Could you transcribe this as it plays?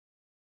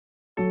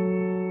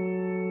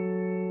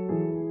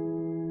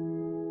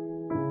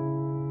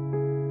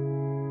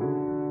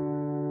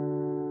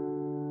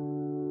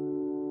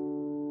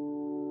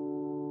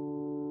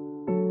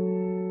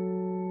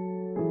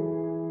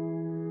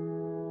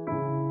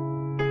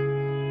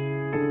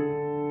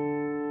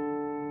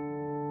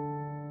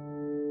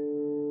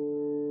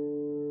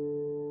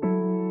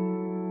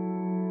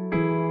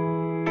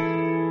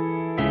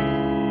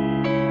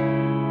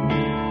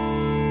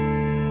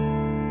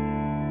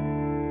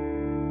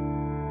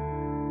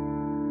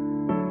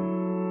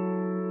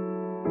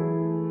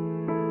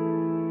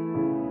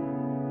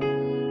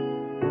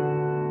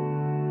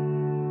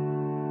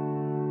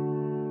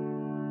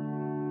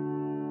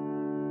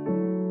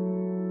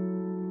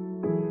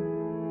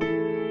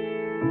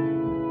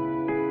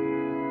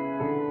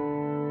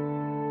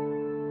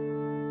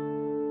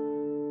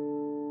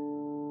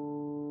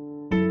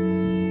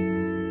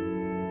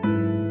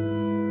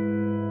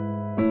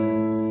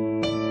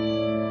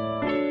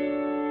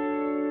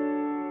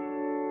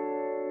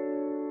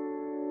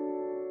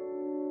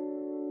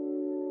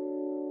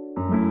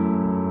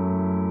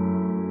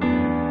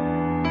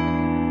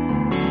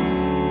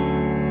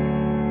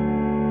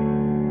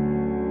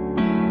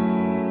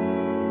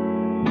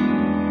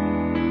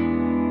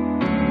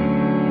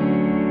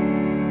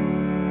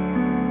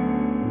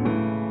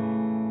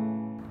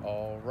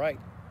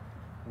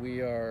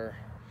We are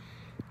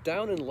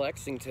down in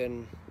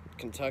Lexington,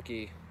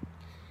 Kentucky,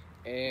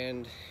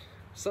 and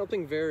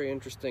something very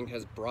interesting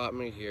has brought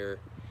me here.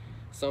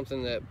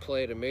 Something that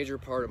played a major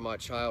part of my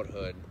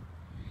childhood.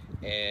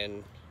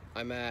 And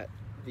I'm at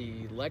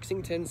the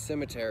Lexington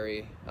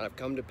Cemetery, and I've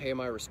come to pay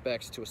my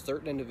respects to a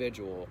certain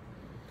individual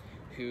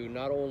who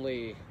not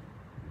only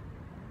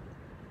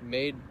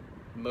made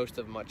most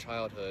of my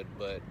childhood,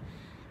 but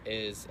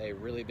is a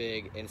really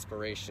big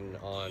inspiration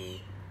on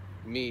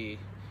me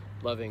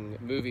loving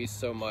movies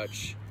so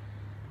much.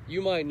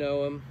 You might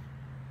know him.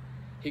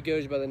 He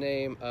goes by the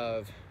name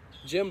of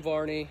Jim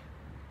Varney.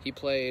 He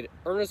played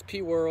Ernest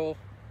P. Worrell,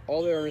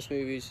 all the Ernest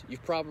movies.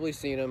 You've probably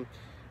seen him.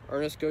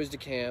 Ernest Goes to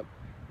Camp,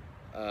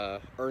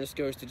 Ernest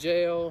Goes to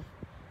Jail,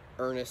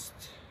 Ernest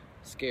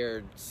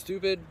Scared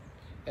Stupid,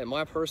 and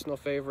my personal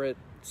favorite,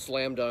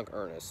 Slam Dunk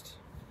Ernest.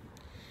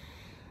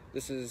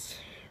 This is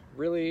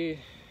really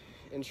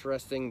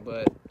interesting,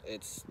 but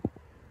it's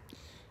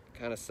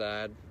kind of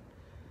sad.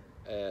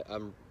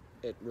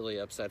 It really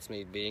upsets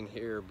me being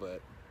here,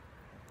 but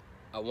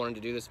I wanted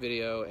to do this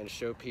video and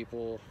show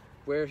people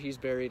where he's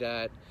buried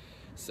at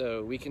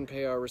so we can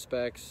pay our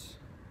respects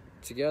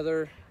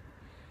together.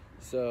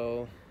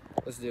 So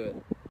let's do it.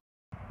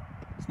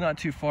 It's not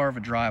too far of a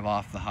drive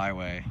off the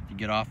highway. You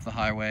get off the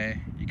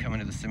highway, you come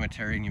into the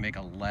cemetery, and you make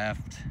a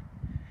left,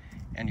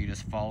 and you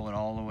just follow it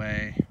all the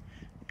way.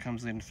 It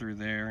comes in through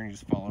there, and you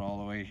just follow it all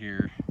the way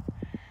here.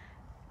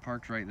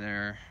 Parked right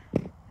there,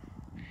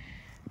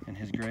 and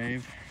his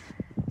grave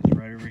is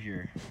right over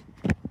here.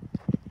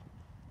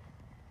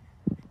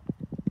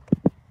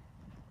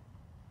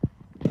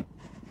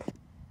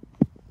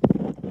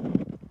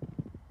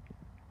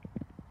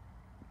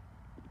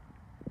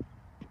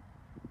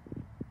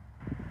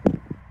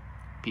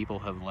 People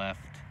have left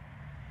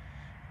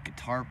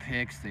guitar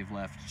picks, they've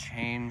left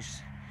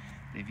chains,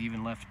 they've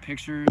even left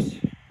pictures.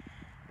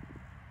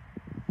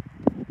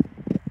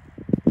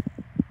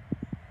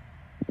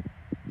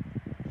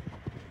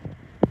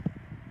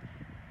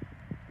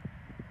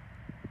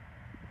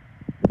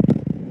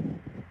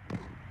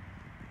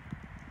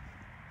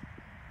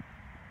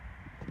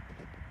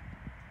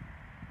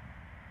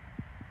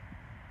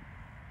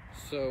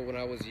 So when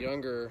I was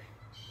younger,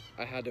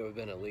 I had to have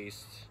been at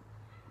least,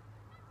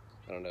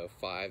 I don't know,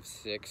 5,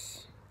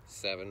 6,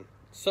 7,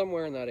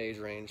 somewhere in that age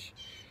range.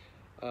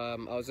 I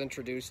was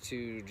introduced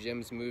to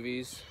Jim's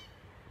movies.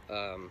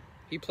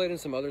 He played in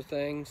some other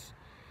things,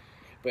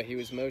 but he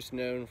was most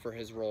known for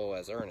his role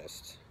as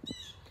Ernest.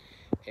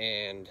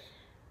 And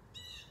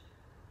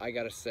I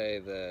gotta say,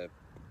 the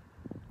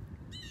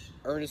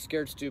Ernest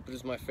Scared Stupid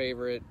is my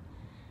favorite,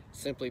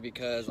 simply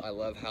because I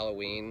love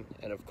Halloween,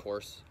 and of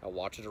course I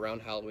watch it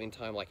around Halloween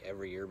time like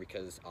every year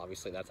because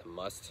obviously that's a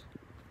must,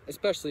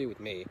 especially with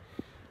me.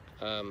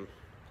 And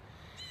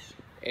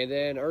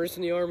then Ernest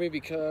in the Army,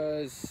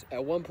 because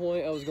at one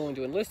point I was going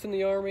to enlist in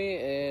the Army,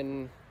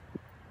 and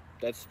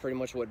that's pretty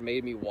much what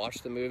made me watch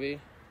the movie.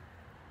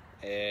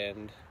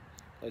 And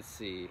let's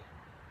see,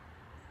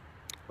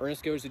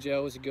 Ernest Goes to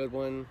Jail was a good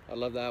one. I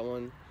love that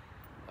one.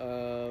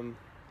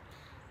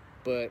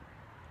 But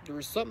there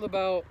was something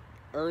about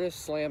Ernest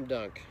Slam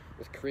Dunk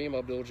with Kareem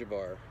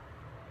Abdul-Jabbar.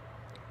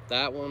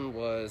 That one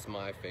was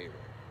my favorite.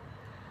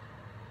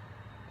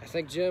 I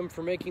thank Jim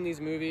for making these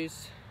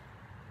movies.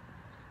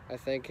 I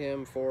thank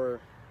him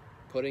for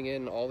putting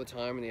in all the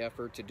time and the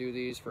effort to do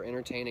these, for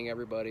entertaining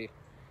everybody.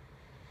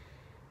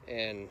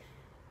 And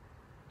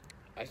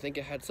I think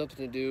it had something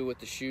to do with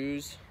the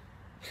shoes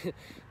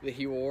that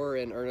he wore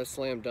in Ernest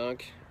Slam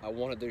Dunk. I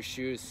wanted those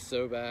shoes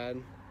so bad.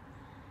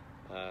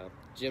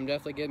 Jim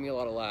definitely gave me a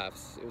lot of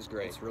laughs. It was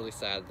great. It's really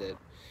sad that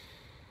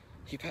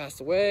he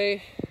passed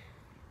away,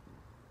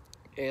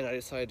 and I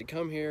decided to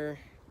come here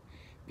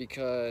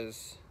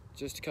because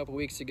just a couple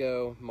weeks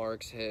ago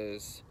marks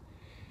his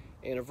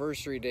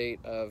anniversary date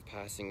of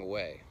passing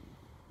away.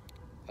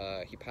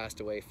 He passed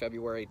away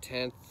February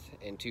 10th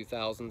in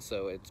 2000,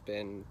 so it's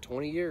been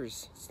 20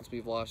 years since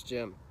we've lost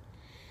Jim.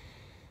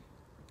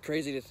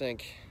 Crazy to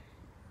think.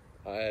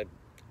 I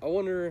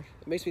wonder,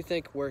 it makes me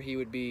think where he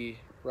would be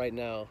right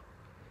now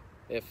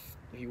if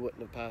he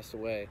wouldn't have passed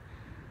away.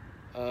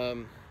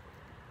 Man,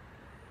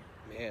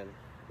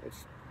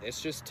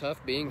 it's just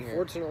tough being here.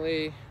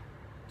 Unfortunately,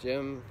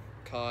 Jim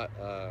caught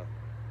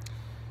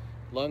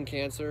lung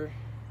cancer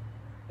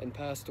and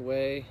passed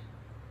away.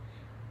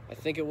 I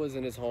think it was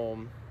in his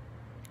home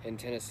in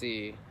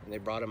Tennessee, and they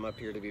brought him up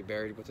here to be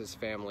buried with his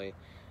family.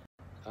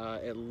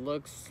 It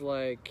looks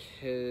like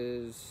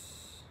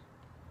his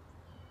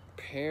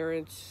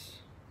parents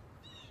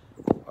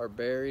are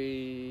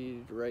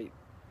buried right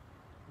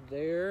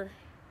there.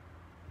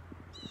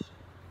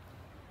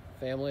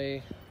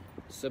 Family,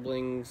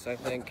 siblings, I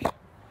think.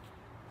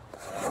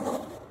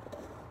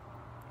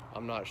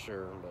 I'm not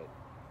sure,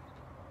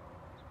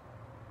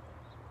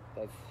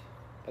 but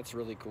that's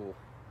really cool.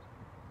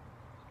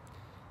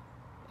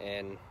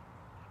 And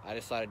I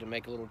decided to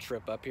make a little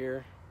trip up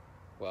here,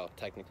 well,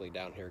 technically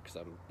down here because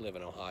I live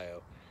in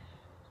Ohio,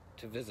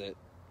 to visit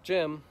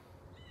Jim,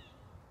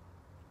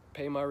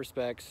 pay my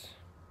respects,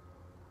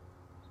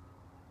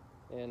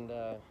 And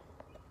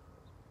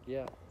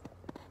yeah.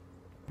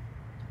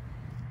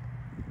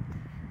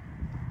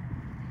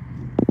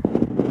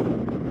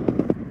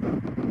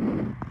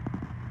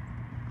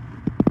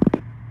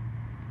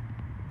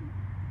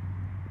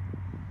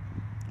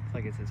 Looks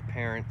like it's his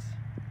parents.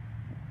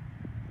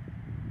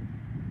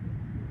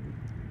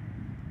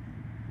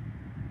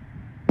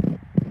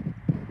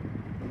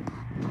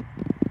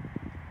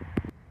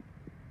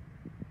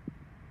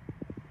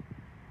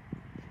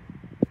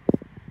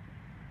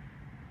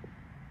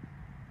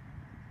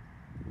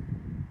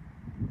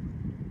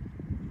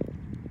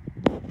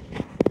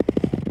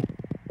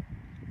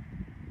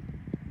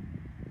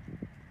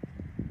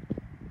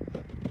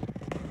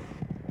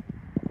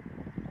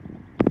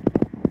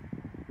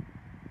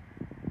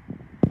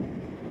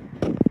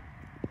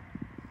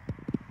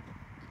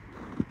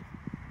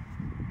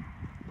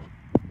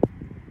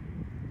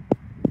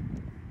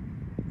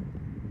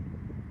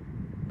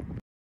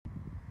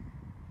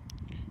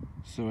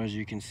 So as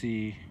you can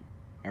see,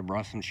 I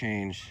brought some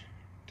change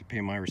to pay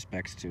my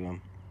respects to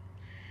him.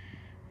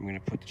 I'm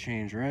gonna put the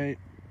change right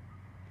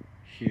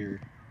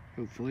here,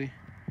 hopefully,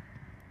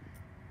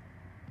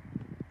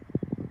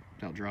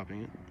 without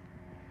dropping it.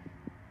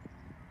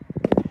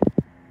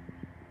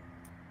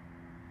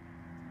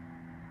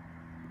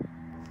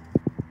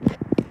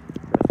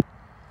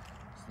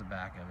 It's the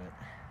back of it.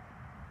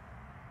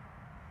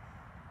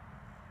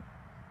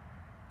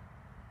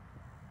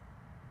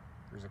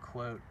 There's a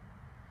quote: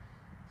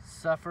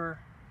 "Suffer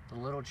the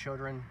little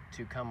children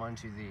to come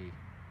unto thee."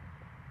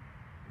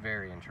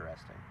 Very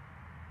interesting.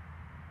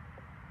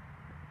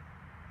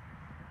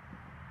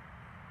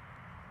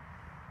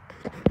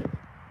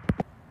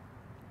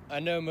 I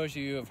know most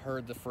of you have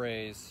heard the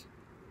phrase,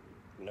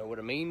 "Know what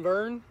I mean,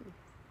 Vern?"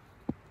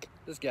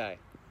 This guy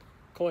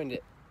coined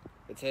it.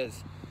 It's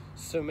his.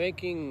 So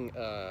making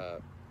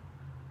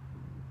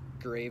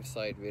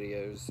gravesite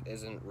videos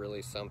isn't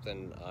really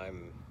something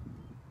I'm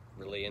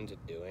really into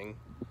doing.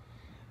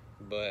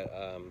 But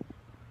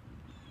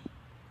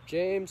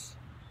Jim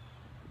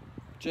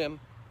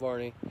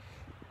Varney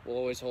will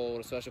always hold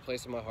a special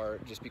place in my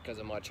heart just because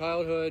of my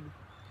childhood.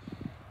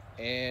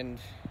 And,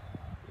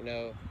 you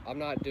know, I'm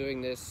not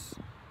doing this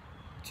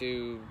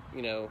to,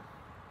 you know,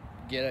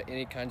 get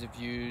any kinds of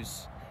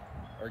views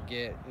or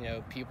get, you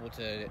know, people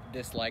to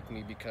dislike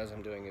me because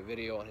I'm doing a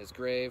video on his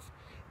grave.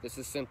 This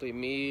is simply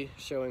me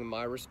showing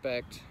my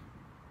respect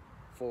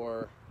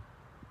for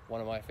one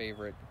of my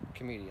favorite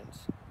comedians,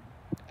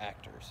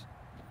 actors.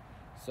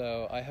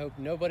 So I hope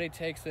nobody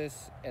takes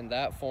this in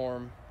that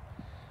form.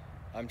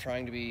 I'm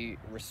trying to be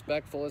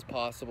respectful as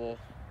possible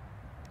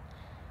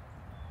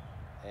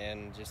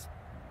and just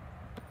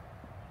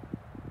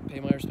pay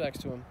my respects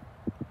to him.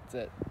 That's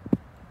it.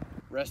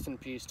 Rest in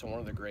peace to one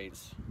of the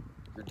greats.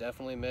 You're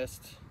definitely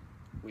missed.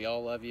 We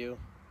all love you.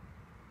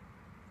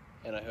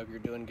 And I hope you're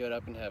doing good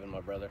up in heaven,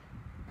 my brother.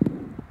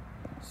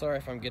 Sorry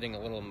if I'm getting a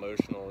little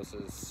emotional. This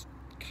is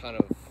kind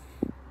of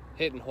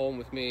hitting home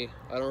with me.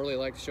 I don't really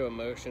like to show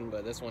emotion,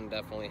 but this one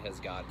definitely has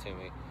got to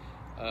me.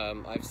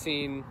 I've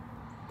seen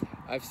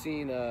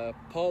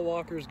Paul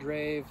Walker's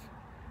grave,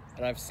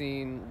 and I've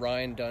seen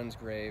Ryan Dunn's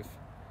grave,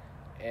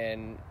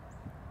 and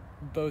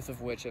both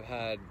of which have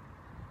had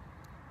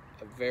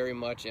a very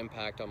much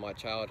impact on my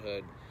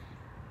childhood,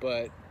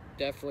 but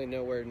definitely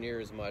nowhere near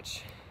as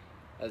much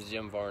as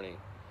Jim Varney.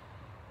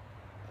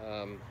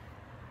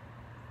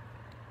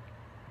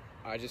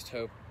 I just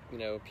hope, you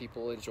know,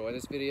 people enjoy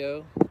this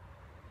video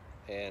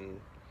and,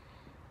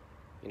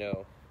 you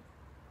know,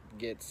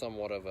 get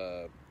somewhat of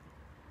a,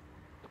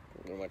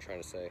 what am I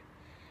trying to say?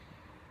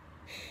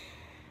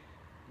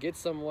 Get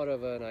somewhat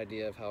of an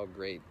idea of how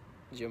great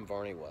Jim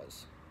Varney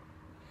was.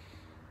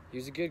 He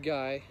was a good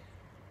guy,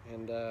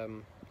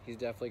 and he's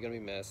definitely going to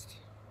be missed.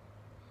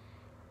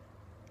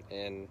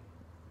 And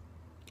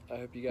I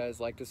hope you guys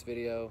like this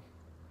video.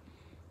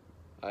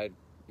 I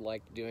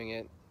liked doing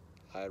it.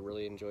 I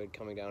really enjoyed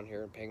coming down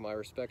here and paying my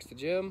respects to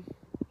Jim.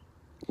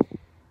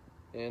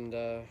 And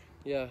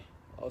yeah,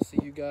 I'll see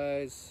you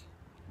guys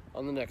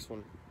on the next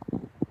one.